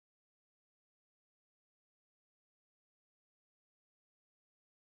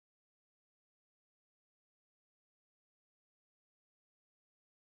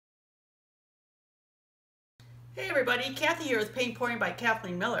Hey everybody, Kathy here with Paint Pouring by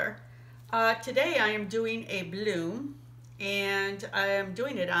Kathleen Miller. Today I am doing a bloom, and I am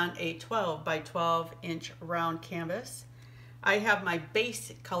doing it on a 12 by 12 inch round canvas. I have my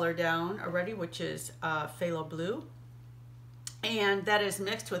base color down already, which is phthalo blue, and that is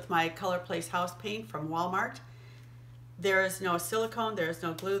mixed with my ColorPlace house paint from Walmart. There is no silicone, there is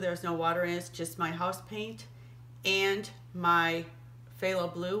no glue, there is no water in it. It's just my house paint and my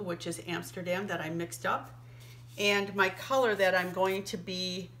phthalo blue, which is Amsterdam, that I mixed up. And my color that I'm going to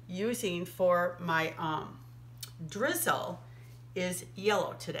be using for my drizzle is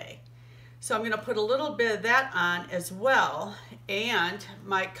yellow today. So I'm going to put a little bit of that on as well. And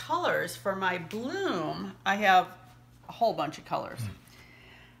my colors for my bloom, I have a whole bunch of colors.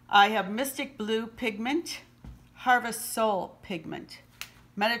 I have Mystic Blue Pigment, Harvest Soul Pigment,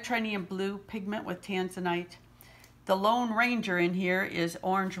 Mediterranean Blue Pigment with Tanzanite. The Lone Ranger in here is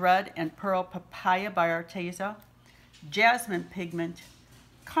Orange Red and Pearl Papaya by Arteza, Jasmine Pigment,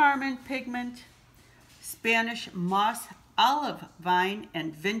 Carmine Pigment, Spanish Moss Olive Vine,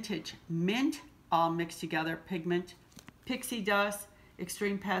 and Vintage Mint, all mixed together pigment, Pixie Dust,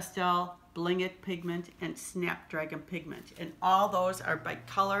 Extreme Pastel, Bling It Pigment, and Snapdragon Pigment. And all those are by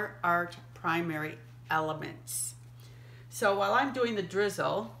ColourArte Primary Elements. So while I'm doing the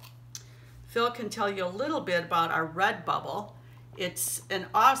drizzle, Phil can tell you a little bit about our Redbubble. It's an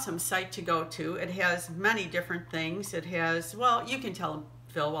awesome site to go to. It has many different things. It has, well, you can tell him,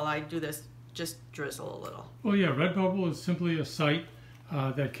 Phil, while I do this, just drizzle a little. Well, yeah, Redbubble is simply a site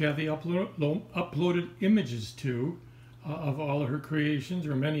that Kathy uploaded images to of all of her creations,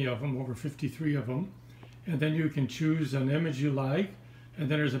 or many of them, over 53 of them. And then you can choose an image you like, and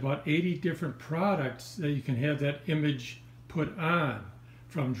then there's about 80 different products that you can have that image put on.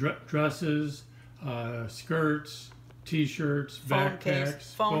 From dresses, skirts, t-shirts, backpacks,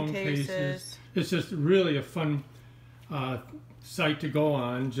 phone cases. It's just really a fun site to go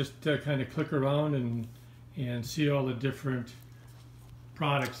on, just to kind of click around and see all the different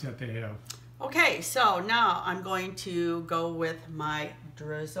products that they have. Okay, so now I'm going to go with my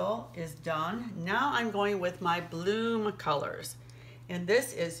drizzle is done. Now I'm going with my bloom colors. And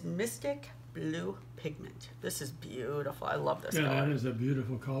this is Mystic Blue Pigment. This is beautiful. I love this color. Yeah, that is a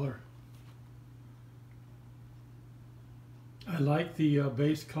beautiful color. I like the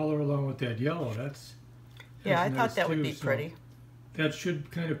base color along with that yellow. That's I nice thought that too. would be pretty. So that should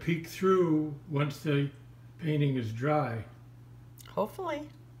kind of peek through once the painting is dry. Hopefully.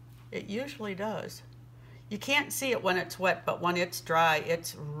 It usually does. You can't see it when it's wet, but when it's dry,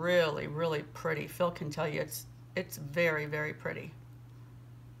 it's really, really pretty. Phil can tell you it's very, very pretty.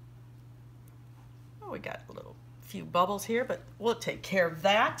 We got a little few bubbles here, but we'll take care of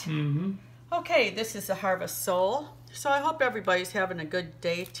that. Mm-hmm. Okay, this is the Harvest Soul. So I hope everybody's having a good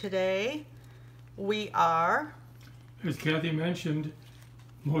day today. We are. As Kathy mentioned,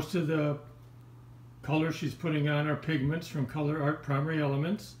 most of the colors she's putting on are pigments from ColourArte Primary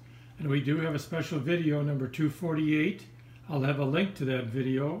Elements. And we do have a special video, number 248. I'll have a link to that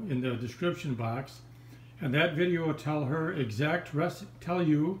video in the description box. And that video will tell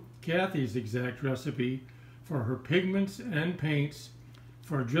you Kathy's exact recipe for her pigments and paints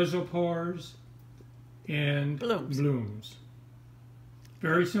for drizzle pours and blooms.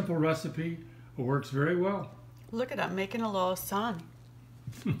 Very simple recipe. It works very well. Look at I'm making a little sun.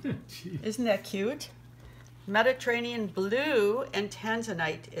 Isn't that cute? Mediterranean Blue and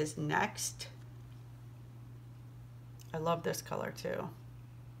Tanzanite is next. I love this color too.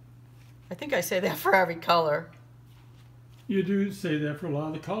 I think I say that for every color. You do say that for a lot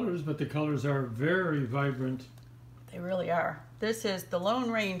of the colors, but the colors are very vibrant. They really are. This is the Lone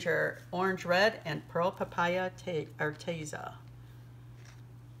Ranger, Orange Red, and Pearl Papaya Arteza.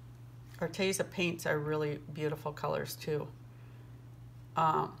 Arteza paints are really beautiful colors too.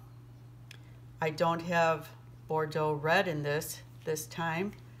 I don't have Bordeaux Red in this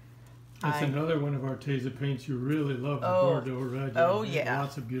time. That's another one of Arteza paints you really love, the Bordeaux Red. Oh, yeah.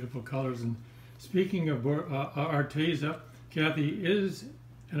 Lots of beautiful colors. And speaking of Arteza, Kathy is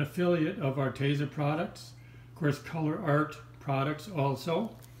an affiliate of Arteza products, of course ColourArte products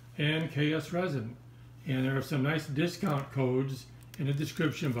also, and KS Resin. And there are some nice discount codes in the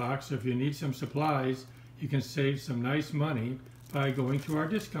description box, so if you need some supplies, you can save some nice money by going through our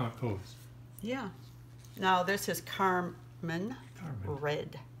discount codes. Yeah. Now this is Carmine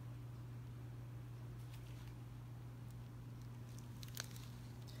Red.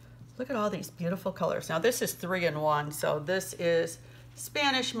 Look at all these beautiful colors. Now this is 3-in-1, so this is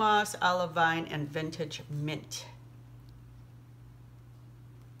Spanish Moss, Olive Vine, and Vintage Mint.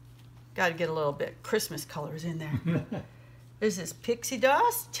 Got to get a little bit Christmas colors in there. This is Pixie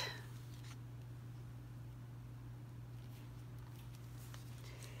Dust.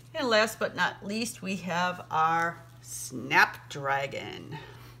 And last but not least, we have our Snapdragon.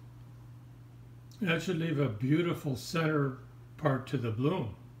 That should leave a beautiful center part to the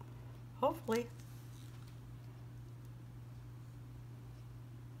bloom. Hopefully.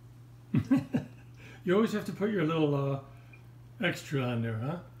 You always have to put your little extra on there,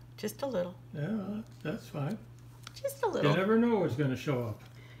 huh? Just a little. Yeah, that's fine. Just a little. You never know what's going to show up.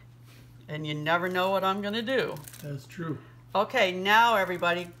 And you never know what I'm going to do. That's true. Okay, now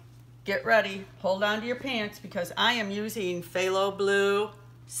everybody, get ready. Hold on to your pants because I am using Phthalo Blue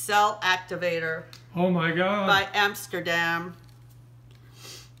Cell Activator. Oh my God. By Amsterdam.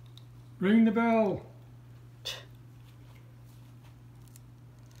 Ring the bell.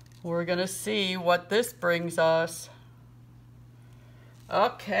 We're going to see what this brings us.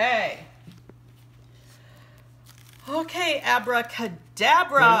 Okay. Okay,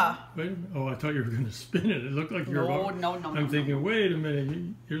 abracadabra. Wait, oh, I thought you were going to spin it. It looked like you were about... No. I'm thinking, wait a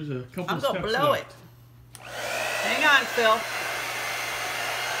minute. Here's a couple steps left. I'm going to blow it. Hang on, Phil.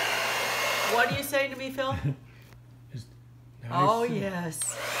 What are you saying to me, Phil? Nice. Oh, yes.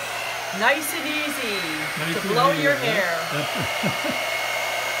 Nice and easy Nice to and blow easy, your huh? hair.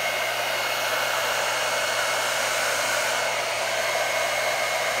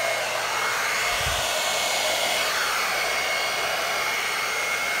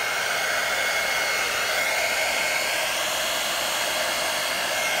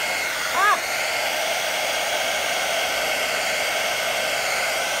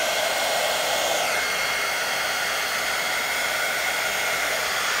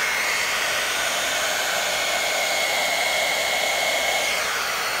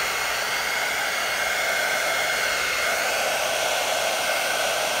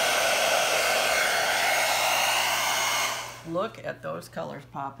 Look at those colors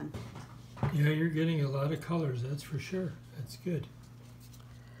popping. Yeah, you're getting a lot of colors, that's for sure. That's good.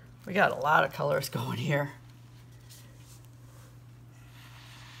 We got a lot of colors going here.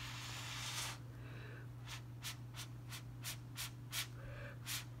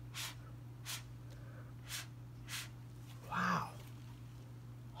 Wow.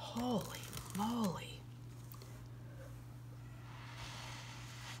 Holy moly.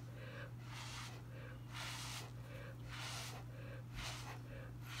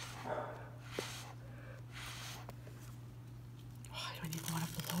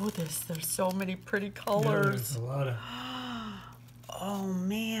 This. There's so many pretty Yeah, colors. there's a lot of... Oh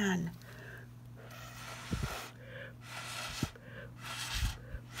man.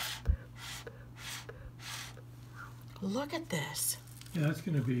 Look at this. Yeah, that's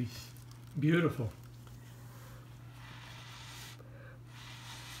going to be beautiful.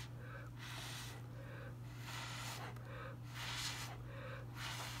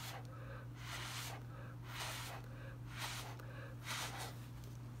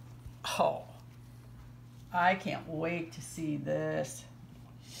 Oh, I can't wait to see this.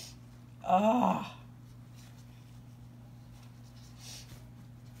 Oh.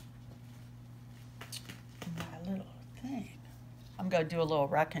 My little thing. I'm going to do a little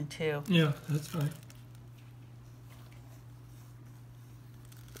wrecking too. Yeah, that's fine.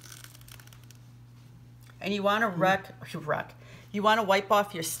 And you want to you want to wipe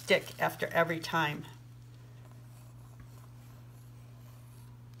off your stick after every time.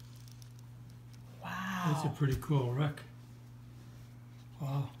 That's a pretty cool wreck.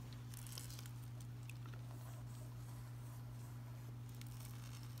 Wow.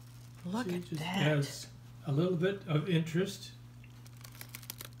 Look at just that. Adds a little bit of interest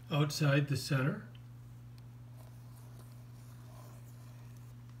outside the center.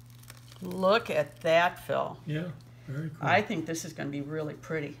 Look at that, Phil. Yeah, very cool. I think this is going to be really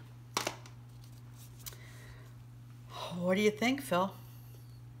pretty. What do you think, Phil?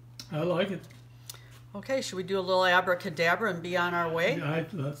 I like it. Okay, should we do a little abracadabra and be on our way? Yeah,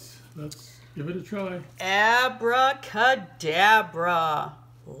 let's give it a try. Abracadabra.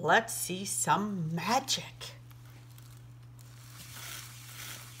 Let's see some magic.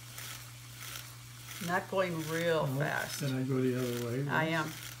 Not going real fast. Then I go the other way. I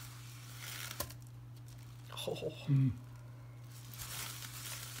am. Oh. Mm.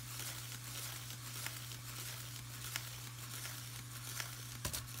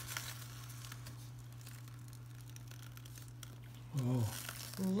 Oh.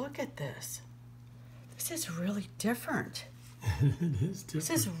 Look at this. This is really different. It is different. This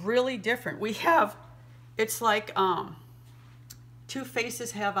is really different. We have, it's like two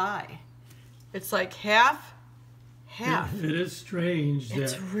faces have I. It's like half. It is strange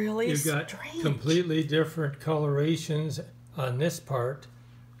it's that really you've got completely different colorations on this part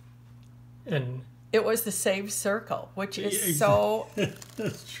and it was the same circle, which is Exactly. so,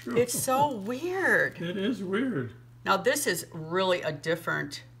 That's true. it's so weird. It is weird. Now this is really a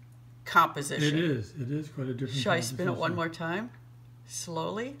different composition. It is. It is quite a different. Should I spin it one composition. more time?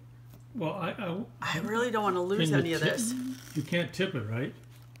 Slowly? Well, I really don't want to lose can you any of this. You can't tip it, right?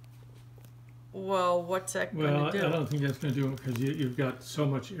 Well, what's that Well, going to do? I don't think that's going to do it because you've got so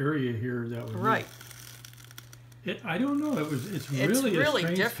much area here that would. Right. I don't know. It's really a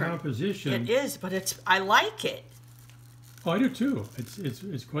strange different. composition. It is, but I like it. Oh, I do too.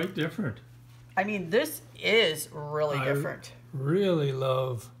 It's quite different. I mean, this is really different. Really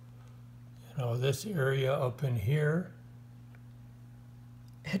love, this area up in here,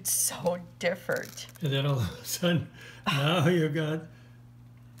 It's so different. and then all of a sudden, now you've got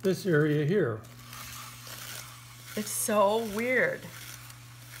this area here. It's so weird.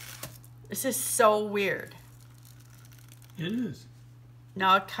 This is so weird. It is.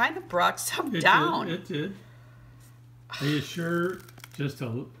 Now it kind of brought some It down. Did. It did. Are you sure?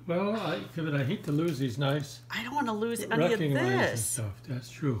 I hate to lose these nice I don't want to lose any of wrecking lines and this. stuff. That's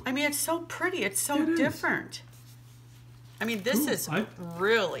true. I mean, it's so pretty. It's so It is. different. I mean, this Cool. is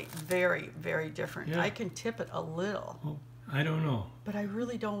really very, very different. Yeah. I can tip it a little, Oh, I don't know. but I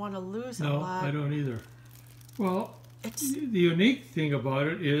really don't want to lose a No, lot. I don't either. Well, It's the unique thing about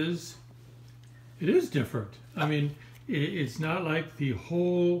it is different. I mean, it's not like the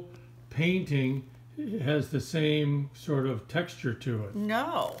whole painting has the same sort of texture to it.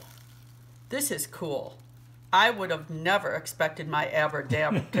 no. This is cool. I would have never expected my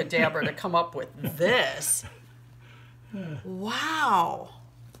abracadabra to come up with this. Wow.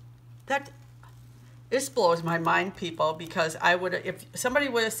 This blows my mind, people, because if somebody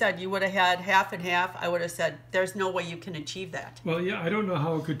would have said you would have had half and half, I would have said there's no way you can achieve that. Well, yeah, I don't know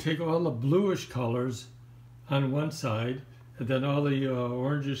how it could take all the bluish colors on one side and then all the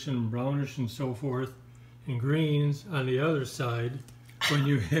orangish and brownish and so forth and greens on the other side when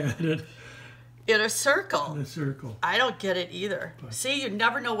you had it In a circle. in a circle. I don't get it either. See, you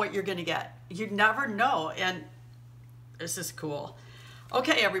never know what you're going to get. You never know, and this is cool.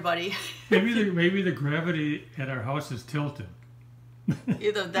 Okay, everybody. Maybe the gravity at our house is tilted.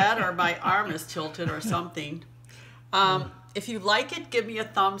 Either that or my arm is tilted or something. If you like it, give me a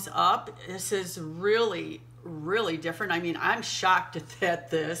thumbs up. This is really, really different. I mean, I'm shocked at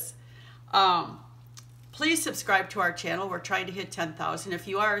this. Please subscribe to our channel. We're trying to hit 10,000. If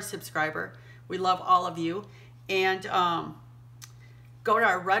you are a subscriber, we love all of you. And go to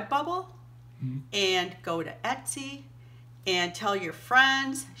our Redbubble and go to Etsy and tell your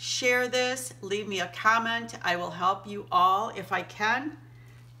friends, share this, leave me a comment. I will help you all, if I can,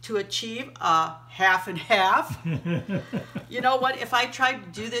 to achieve a half and half. You know what? If I tried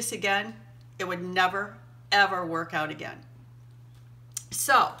to do this again, it would never, ever work out again.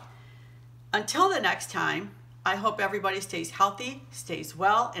 So, until the next time, I hope everybody stays healthy, stays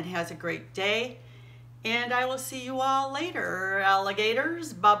well, and has a great day. And I will see you all later,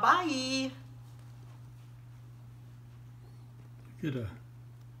 alligators. Bye-bye. Get a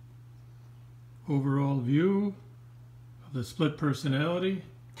overall view of the split personality.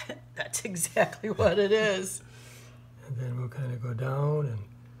 That's exactly what it is. And then we'll kind of go down, and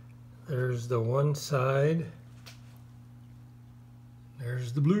there's the one side.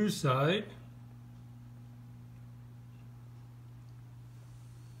 There's the blue side.